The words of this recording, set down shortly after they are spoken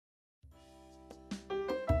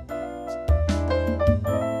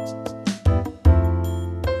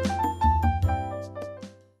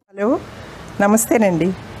Hello నమస్తేనండి.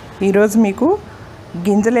 ఈరోజు మీకు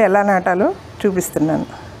గింజలు ఎలా నాటాలో చూపిస్తున్నాను.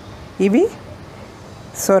 ఇవి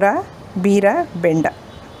సొర, బీర, బెండ.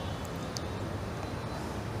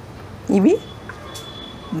 ఇవి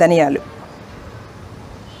ధనియాలు.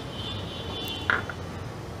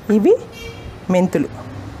 ఇవి మెంతులు.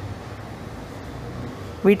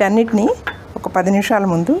 వీటన్నిటిని ఒక 10 నిమిషాల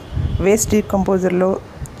ముందు వేస్ట్ డీకంపోజర్లో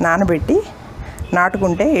నానబెట్టి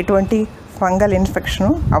నాటుకుంటే ఎటువంటి ఫంగల్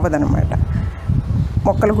ఇన్ఫెక్షన్ అవ్వదన్నమాట.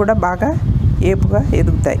 మొక్కలు కూడా బాగా ఏపుగా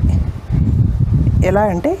ఎదుగుతాయి. ఎలా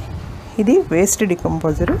అంటే ఇది వేస్ట్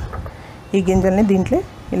డీకంపోజరు. ఈ గింజల్ని దీంట్లో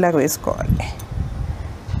ఇలాగ వేసుకోవాలి.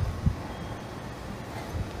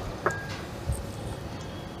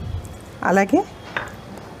 అలాగే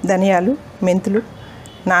ధనియాలు, మెంతులు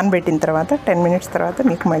నానబెట్టిన తర్వాత 10 మినిట్స్ తర్వాత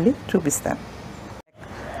మీకు మళ్ళీ చూపిస్తాను.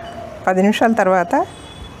 10 నిమిషాల తర్వాత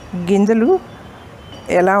గింజలు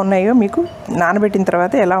ఎలా ఉన్నాయో మీకు నానబెట్టిన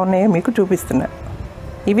తర్వాత ఎలా ఉన్నాయో మీకు చూపిస్తున్నాను.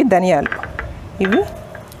 ఇవి ధనియాలు, ఇవి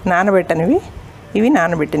నానబెట్టనివి, ఇవి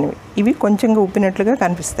నానబెట్టినవి. ఇవి కొంచెంగా ఉప్పినట్లుగా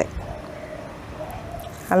కనిపిస్తాయి.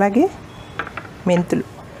 అలాగే మెంతులు,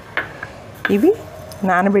 ఇవి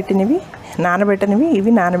నానబెట్టినవి, నానబెట్టనివి,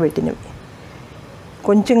 ఇవి నానబెట్టినవి.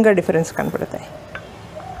 కొంచెంగా డిఫరెన్స్ కనపడతాయి.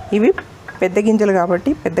 ఇవి పెద్ద గింజలు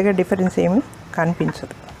కాబట్టి పెద్దగా డిఫరెన్స్ ఏమీ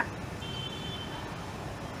కనిపించదు.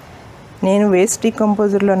 నేను వేస్ట్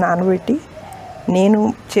డీకంపోజర్లో నానబెట్టి నేను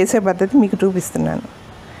చేసే పద్ధతి మీకు చూపిస్తున్నాను.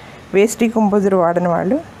 వేస్ట్ డీకంపోజర్ వాడని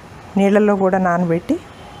వాళ్ళు నీళ్ళల్లో కూడా నానబెట్టి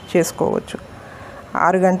చేసుకోవచ్చు.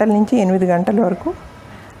 6 గంటల నుంచి 8 గంటల వరకు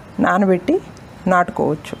నానబెట్టి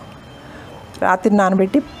నాటుకోవచ్చు. రాత్రి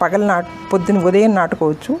నానబెట్టి పొద్దున ఉదయం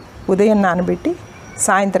నాటుకోవచ్చు. ఉదయం నానబెట్టి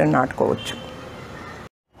సాయంత్రం నాటుకోవచ్చు.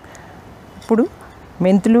 ఇప్పుడు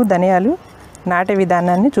మెంతులు, ధనియాలు నాటే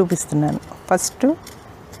విధానాన్ని చూపిస్తున్నాను. ఫస్ట్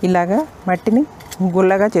ఇలాగా మట్టిని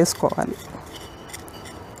గుల్లగా చేసుకోవాలి.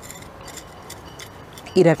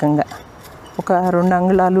 ఈ రకంగా ఒక 2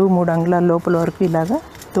 అంగుళాలు 3 అంగుళాల లోపల వరకు ఇలాగా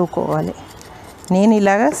తూకోవాలి. నేను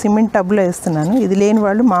ఇలాగా సిమెంట్ టబ్బులో వేస్తున్నాను. ఇది లేని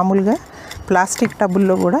వాళ్ళు మామూలుగా ప్లాస్టిక్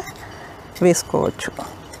టబ్బుల్లో కూడా వేసుకోవచ్చు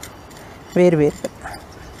వేరువేరుగా.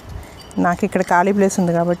 నాకు ఇక్కడ ఖాళీ ప్లేస్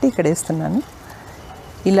ఉంది కాబట్టి ఇక్కడ వేస్తున్నాను.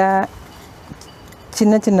 ఇలా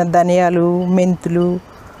చిన్న చిన్న ధనియాలు, మెంతులు,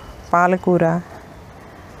 పాలకూర,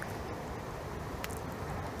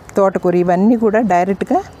 తోటకూర ఇవన్నీ కూడా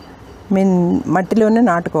డైరెక్ట్గా మట్టిలోనే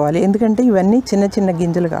నాటుకోవాలి. ఎందుకంటే ఇవన్నీ చిన్న చిన్న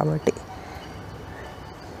గింజలు కాబట్టి.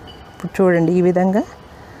 ఇప్పుడు చూడండి, ఈ విధంగా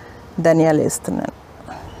ధనియాలు వేస్తున్నాను.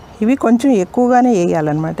 ఇవి కొంచెం ఎక్కువగానే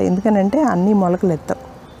వేయాలన్నమాట. ఎందుకనంటే అన్నీ మొలకలు ఎత్తాం.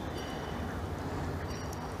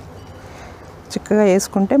 చిక్కగా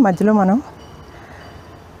వేసుకుంటే మధ్యలో మనం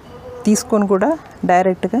తీసుకొని కూడా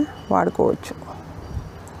డైరెక్ట్గా వాడుకోవచ్చు.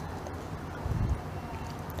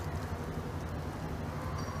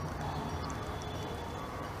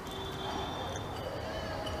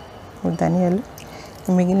 ధనియాలు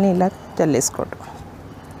మిగిలిన ఇలా చల్లేసుకోవటం.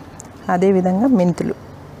 అదేవిధంగా మెంతులు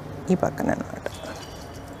ఈ పక్కన అన్నమాట.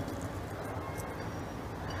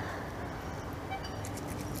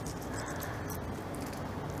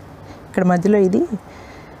 ఇక్కడ మధ్యలో ఇది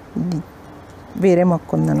వేరే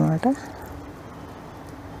మొక్క ఉందన్నమాట.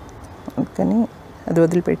 అందుకని అది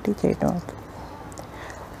వదిలిపెట్టి చేయటం అవుతుంది.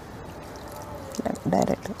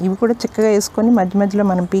 డైరెక్ట్ ఇవి కూడా చిక్కగా వేసుకొని మధ్య మధ్యలో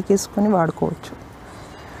మనం పీకేసుకొని వాడుకోవచ్చు.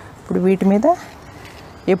 ఇప్పుడు వీటి మీద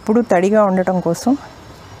ఎప్పుడూ తడిగా ఉండటం కోసం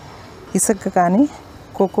ఇసుక కానీ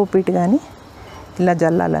కోకోపీట్ కానీ ఇలా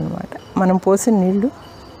జల్లాలన్నమాట. మనం పోసిన నీళ్ళు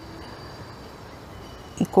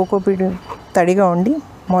ఈ కోకోపీట్ తడిగా ఉండి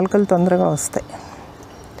మొలకలు తొందరగా వస్తాయి.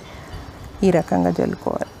 ఈ రకంగా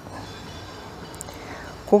జల్లుకోవాలి.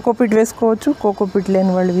 కోకోపీట్ వేసుకోవచ్చు, కోకోపీట్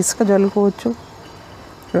లేని వాళ్ళు ఇసుక జల్లుకోవచ్చు.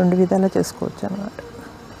 2 విధాలా చేసుకోవచ్చు అన్నమాట.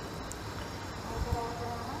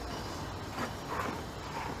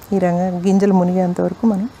 ఈ రంగా గింజలు మునిగేంత వరకు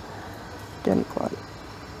మనం చల్లుకోవాలి.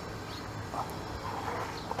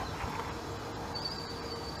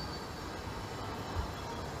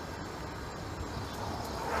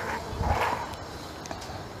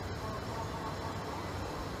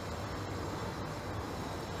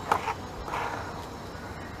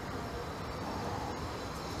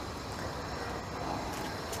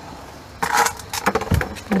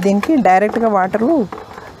 దీనికి డైరెక్ట్గా వాటరు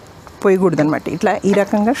పోయకూడదు అనమాట. ఇట్లా ఈ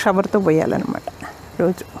రకంగా షవర్తో పోయాలన్నమాట.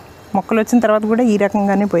 రోజు మొక్కలు వచ్చిన తర్వాత కూడా ఈ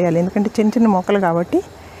రకంగానే పోయాలి. ఎందుకంటే చిన్న చిన్న మొక్కలు కాబట్టి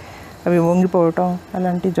అవి వంగిపోవటం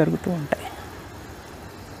అలాంటివి జరుగుతూ ఉంటాయి.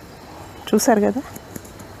 చూసారు కదా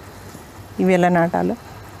ఇవి ఎలా నాటాలో.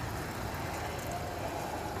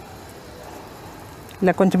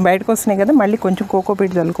 ఇలా కొంచెం బయటకు వస్తున్నాయి కదా, మళ్ళీ కొంచెం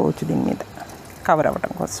కోకోపీట్ చల్లుకోవచ్చు దీని మీద కవర్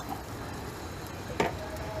అవ్వడం కోసం.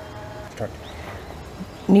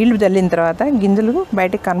 నీళ్లు జల్లిన తర్వాత గింజలు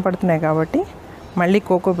బయటికి కనపడుతున్నాయి కాబట్టి మళ్ళీ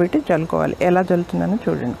కోకోపీట్ చల్లుకోవాలి. ఎలా చల్లుతున్నానో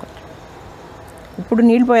చూడండి కొంచెం. ఇప్పుడు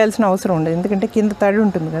నీళ్ళు పోయాల్సిన అవసరం ఉండదు, ఎందుకంటే కింద తడి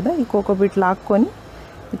ఉంటుంది కదా. ఈ కోకోపీట్ లాక్కొని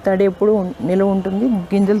ఈ తడి ఎప్పుడు నిల్వ ఉంటుంది,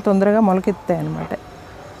 గింజలు తొందరగా మొలకెత్తాయి అన్నమాట.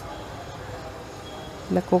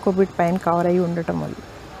 ఇలా కోకోపీట్ పైన కవర్ అయ్యి ఉండటం వల్ల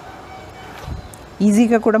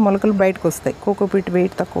ఈజీగా కూడా మొలకలు బయటకు వస్తాయి, కోకోపీట్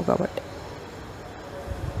వెయిట్ తక్కువ కాబట్టి.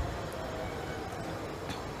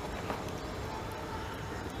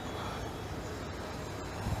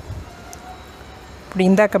 ఇప్పుడు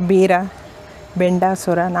ఇందాక బీర, బెండ,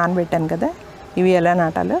 సొర నానబెట్టాను కదా, ఇవి ఎలా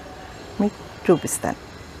నాటాలో మీకు చూపిస్తాను.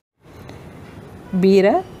 బీర,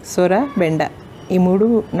 సొర, బెండ ఈ 3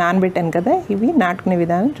 నానబెట్టాను కదా, ఇవి నాటుకునే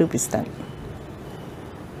విధానం చూపిస్తాను.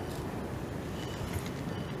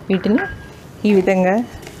 వీటిని ఈ విధంగా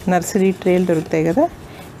నర్సరీ ట్రేలు దొరుకుతాయి కదా,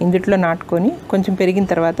 ఇందుట్లో నాటుకొని కొంచెం పెరిగిన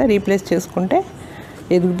తర్వాత రీప్లేస్ చేసుకుంటే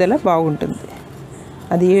ఎదుగుదల బాగుంటుంది.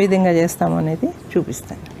 అది ఏ విధంగా చేస్తామో అనేది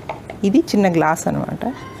చూపిస్తాను. ఇది చిన్న గ్లాస్ అనమాట.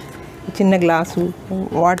 చిన్న గ్లాసు,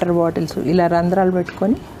 వాటర్ బాటిల్స్ ఇలా రంధ్రాలు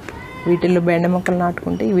పెట్టుకొని వీటిల్లో బెండ మొక్కలు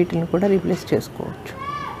నాటుకుంటే వీటిని కూడా రీప్లేస్ చేసుకోవచ్చు.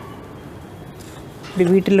 ఇప్పుడు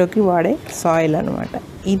వీటిలోకి వాడే సాయిల్ అనమాట.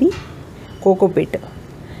 ఇది కోకోపీట్,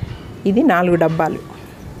 ఇది 4 డబ్బాలు.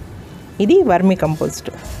 ఇది వర్మీ కంపోస్ట్.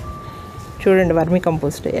 చూడండి వర్మీ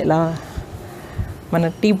కంపోస్ట్ ఎలా మన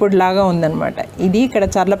టీ పొడి లాగా ఉందన్నమాట. ఇది ఇక్కడ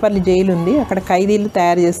చర్లపల్లి జైలు ఉంది, అక్కడ ఖైదీలు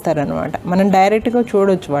తయారు చేస్తారనమాట. మనం డైరెక్ట్గా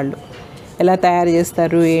చూడవచ్చు వాళ్ళు ఎలా తయారు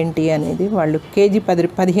చేస్తారు ఏంటి అనేది. వాళ్ళు కేజీ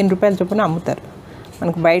 15 రూపాయల చొప్పున అమ్ముతారు.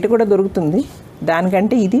 మనకు బయట కూడా దొరుకుతుంది,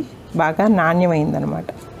 దానికంటే ఇది బాగా నాణ్యమైందనమాట.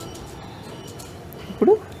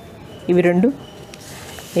 ఇప్పుడు ఇవి 2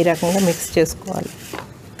 ఈ రకంగా మిక్స్ చేసుకోవాలి.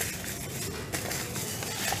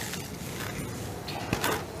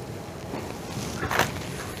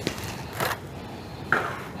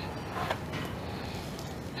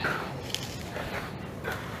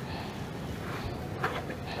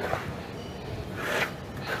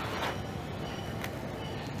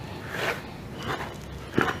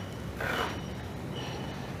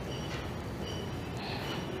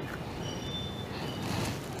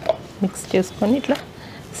 మిక్స్ చేసుకొని ఇట్లా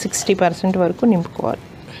 60% వరకు నింపుకోవాలి.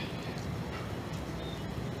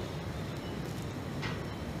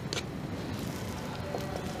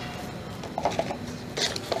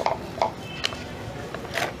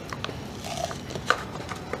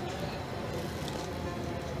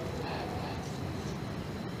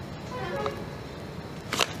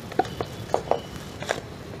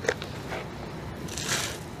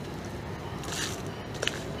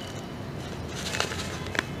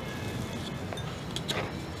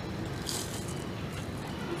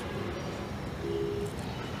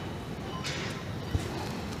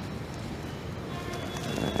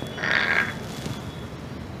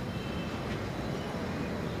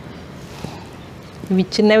 ఇవి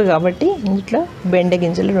చిన్నవి కాబట్టి ఇంట్లో బెండ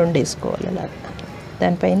గింజలు 2 వేసుకోవాలి. అలాగా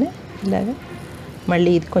దానిపైన ఇలాగా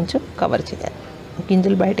మళ్ళీ ఇది కొంచెం కవర్ చేయాలి,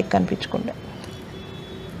 గింజలు బయటకు కనిపించకుండా.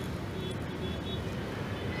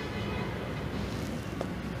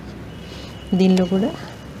 దీనిలో కూడా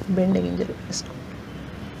బెండ గింజలు వేసుకోవాలి.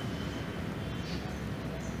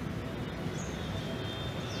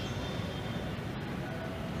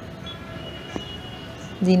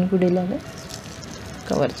 దీన్ని కూడా ఇలాగా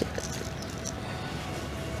కవర్ చేయాలి.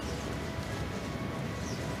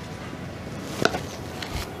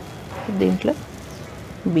 దీంట్లో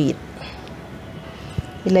బీర్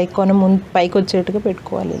ఇలా కొన ముందు పైకి వచ్చేట్టుగా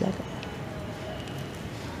పెట్టుకోవాలి. ఇలాగ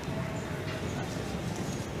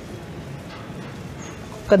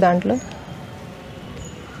ఒక్క దాంట్లో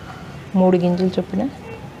 3 గింజలు చొప్పున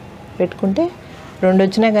పెట్టుకుంటే 2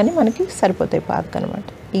 వచ్చినా కానీ మనకి సరిపోతాయి పాదకు అనమాట.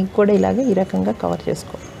 ఇవి కూడా ఇలాగే ఈ రకంగా కవర్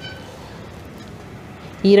చేసుకోవాలి.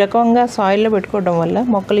 ఈ రకంగా సాయిల్లో పెట్టుకోవడం వల్ల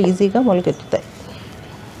మొక్కలు ఈజీగా మొలకెత్తుతాయి.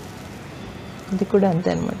 ఇది కూడా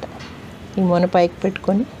అంతే అనమాట. ఈ మొన పైకి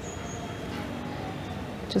పెట్టుకొని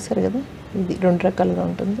చూసారు కదా, ఇది 2 రకాలుగా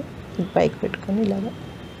ఉంటుంది. ఇది పైకి పెట్టుకొని ఇలాగా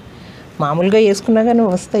మామూలుగా వేసుకున్నా కానీ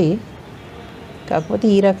వస్తాయి, కాకపోతే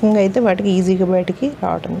ఈ రకంగా అయితే వాటికి ఈజీగా బయటికి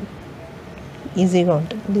రావటం ఈజీగా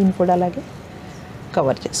ఉంటుంది. దీన్ని కూడా అలాగే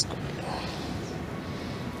కవర్ చేసుకోండి.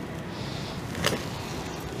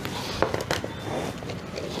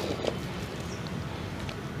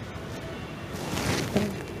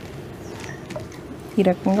 ఈ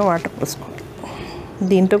రకంగా వాటర్ పోసుకోండి.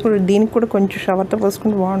 దీనికి కూడా కొంచెం షవర్తో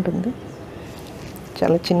పోసుకుంటే బాగుంటుంది.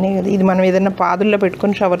 చాలా చిన్నవి కదా, ఇది మనం ఏదైనా పాదుల్లో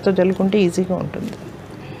పెట్టుకొని షవర్తో చల్లుకుంటే ఈజీగా ఉంటుంది.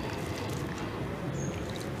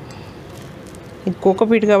 ఇది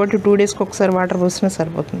కోకోపీట్ కాబట్టి 2 డేస్కి ఒకసారి వాటర్ పోసినా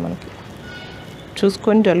సరిపోతుంది. మనకి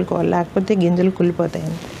చూసుకొని చల్లుకోవాలి, లేకపోతే గింజలు కుళ్ళిపోతాయి.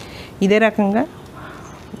 అంతే. ఇదే రకంగా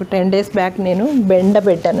ఒక 10 డేస్ బ్యాక్ నేను బెండ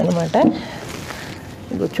పెట్టాను అనమాట.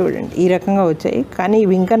 ఇగో చూడండి ఈ రకంగా వచ్చాయి. కానీ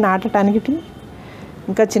ఇవి ఇంకా నాటడానికి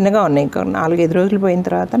ఇంకా చిన్నగా ఉన్నాయి. ఇంకా 4-5 రోజులు పోయిన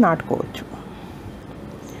తర్వాత నాటుకోవచ్చు.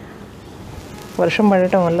 వర్షం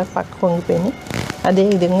పడటం వల్ల పక్క పొంగిపోయినాయి.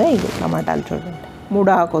 అదేవిధంగా ఇవి టమాటాలు చూడండి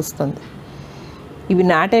 3 ఆకు వస్తుంది. ఇవి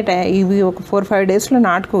ఇవి ఒక 4-5 డేస్లో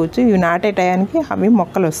నాటుకోవచ్చు. ఇవి నాటే టయానికి అవి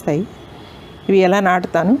మొక్కలు వస్తాయి. ఇవి ఎలా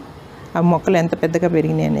నాటుతాను, ఆ మొక్కలు ఎంత పెద్దగా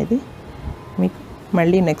పెరిగినాయి అనేది మీకు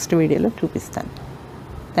మళ్ళీ నెక్స్ట్ వీడియోలో చూపిస్తాను.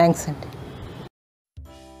 థ్యాంక్స్ అండి.